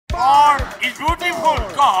beautiful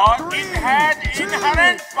because it has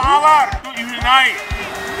inherent power to unite.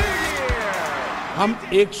 हम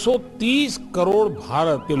 130 करोड़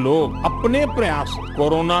भारत के लोग अपने प्रयास से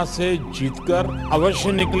कोरोना से जीतकर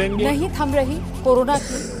अवश्य निकलेंगे। नहीं थम रही कोरोना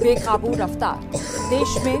की बेकाबू रफ्तार।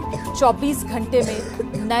 देश में 24 घंटे में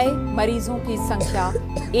नए मरीजों की संख्या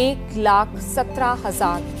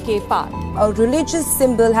 1,17,000 के पार। A religious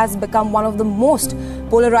symbol has become one of the most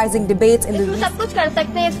polarizing debates in the. सब कुछ कर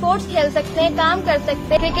सकते हैं, स्पोर्ट्स खेल सकते हैं, काम कर सकते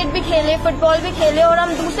हैं, क्रिकेट भी खेले, फुटबॉल भी खेले और हम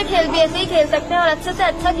दूसरे खेल भी ऐसे ही खेल सकते हैं और अच्छे से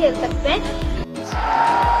अच्छा खेल सकते हैं।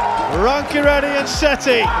 Curated and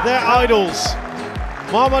Sethi, their idols.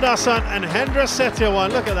 Mohammad Hassan and Hendra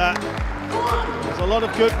Setiawan, look at that. There's a lot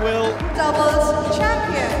of goodwill. Doubles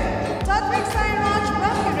champion, Tatvik Sairaj,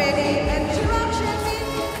 Curated and Chirag Shetty,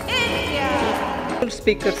 India.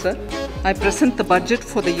 Speaker, sir, I present the budget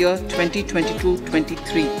for the year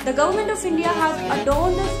 2022-23. The Government of India has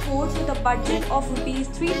adorned the sports with a budget of rupees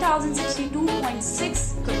 3,062.6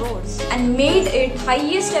 crores and made it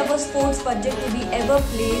highest ever sports budget to be ever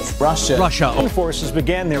placed. Russia. Forces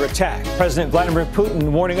began their attack. President Vladimir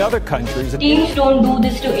Putin warning other countries. Teams don't do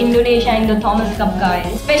this to Indonesia in the Thomas Cup, guys.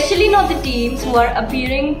 Especially not the teams who are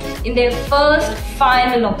appearing in their first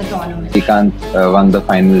final of the tournament. Srikanth won the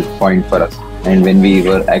final point for us. And when we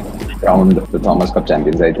were crowned the Thomas Cup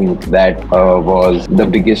champions, I think that was the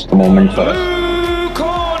biggest moment for us.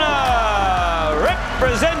 Corner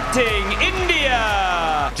representing India.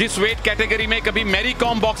 जिस weight category में कभी Mary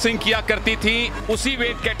com boxing किया करती थी, उसी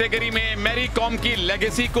weight category में Mary com की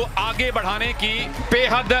legacy को आगे बढ़ाने की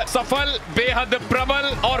बेहद सफल, बेहद प्रबल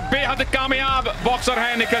और बेहद कामयाब बॉक्सर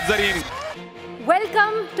हैं Nikhat Zareen.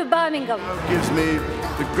 Welcome to Birmingham. It gives me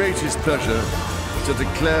the greatest pleasure to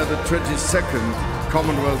declare the 22nd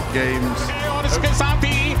Commonwealth Games. और इसके साथ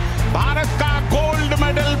ही भारत का गोल्ड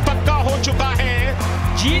मेडल पक्का हो चुका है।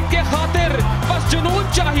 जीत के खातिर बस जुनून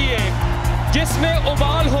चाहिए, जिसमें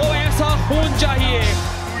उबाल हो ऐसा खून चाहिए।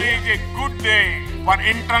 It is a good day for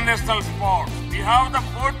international sports. We have the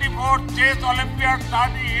 44th Chess Olympiad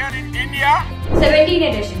starting here in India. 17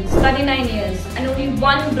 editions, 39 years, and only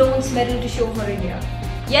one bronze medal to show for India.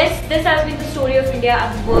 Yes, this has been the story of India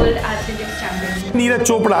as World Athletics Champion. Neeraj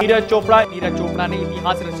Chopra ने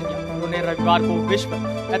इतिहास रच दिया। उन्होंने रविवार को विश्व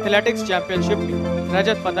athletics championship में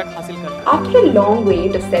रजत पदक हासिल कर। After a long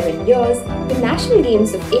wait of 7 years, the National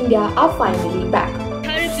Games of India are finally back.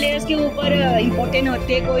 Her players के ऊपर इम्पोर्टेंट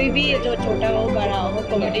होते हैं, कोई भी जो छोटा हो बड़ा हो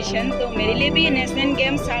कंपटीशन। तो मेरे लिए भी नेशनल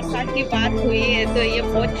गेम्स साथ की बात हुई है, तो ये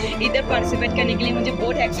बहुत इधर पार्टिसिपेट करने के लिए मुझे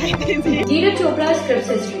बहुत एक्साइटेड है। Neeraj चोपड़ा's trip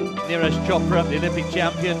history. Neeraj Chopra, the Olympic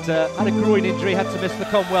champion, had a groin injury, had to miss the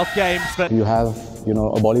Commonwealth Games. But you have,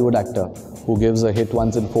 a Bollywood actor who gives a hit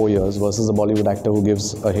once in 4 years versus a Bollywood actor who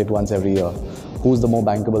gives a hit once every year. Who's the more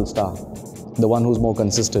bankable star? The one who's more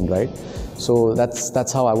consistent, right? So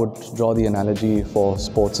that's how I would draw the analogy for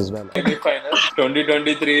sports as well. Finals,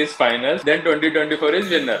 2023 is finals, then 2024 is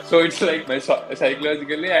winner. So it's like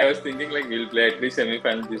psychologically, I was thinking like we'll play at least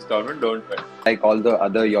semi-finals this tournament, don't win. Like all the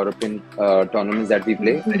other European tournaments that we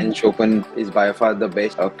play, French Open is by far the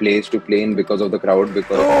best place to play in because of the crowd.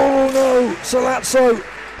 Oh no, Salazzo!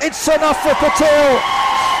 It's enough for Patel.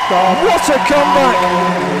 What a comeback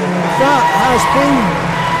that has been,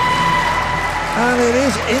 and it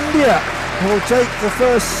is India who will take the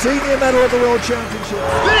first senior medal of the World Championship.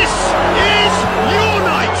 This is your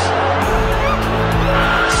night!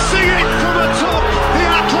 Sing it from atop the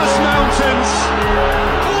Atlas Mountains!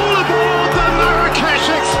 All aboard the Marrakesh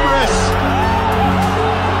Express!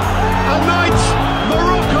 A night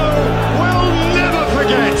Morocco will never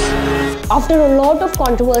forget! After a lot of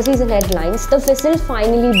controversies and headlines, the whistle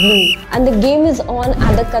finally blew and the game is on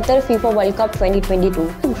at the Qatar FIFA World Cup 2022.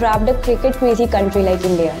 It grabbed a cricket crazy country like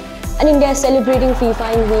India. And India is celebrating FIFA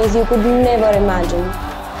in ways you could never imagine.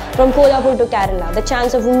 From Kolhapur to Kerala, the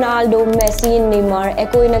chants of Ronaldo, Messi and Neymar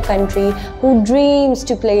echo in a country who dreams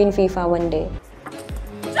to play in FIFA one day.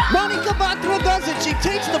 Monica Batra does it. She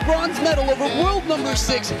takes the bronze medal over world number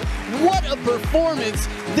 6. What a performance.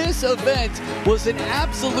 This event was an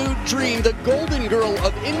absolute dream. The golden girl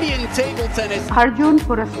of Indian table tennis. Arjun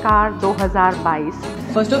Puraskar 2022.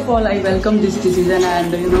 First of all, I welcome this decision,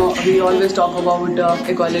 and we always talk about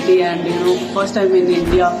equality, and first time in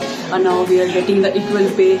India, and now we are getting the equal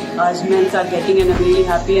pay as men are getting, and I'm really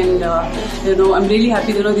happy, and I'm really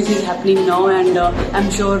happy this is happening now, and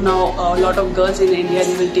I'm sure now a lot of girls in India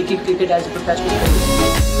will take cricket as a professional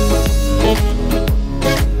sport.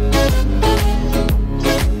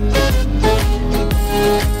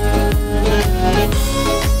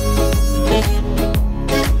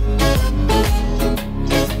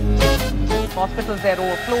 Hospitals, they're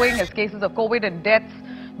overflowing as cases of COVID and deaths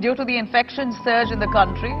due to the infection surge in the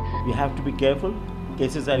country. We have to be careful.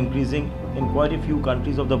 Cases are increasing in quite a few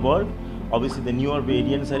countries of the world. Obviously, the newer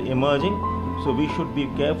variants are emerging, so we should be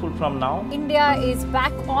careful from now. India is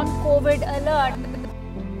back on COVID alert.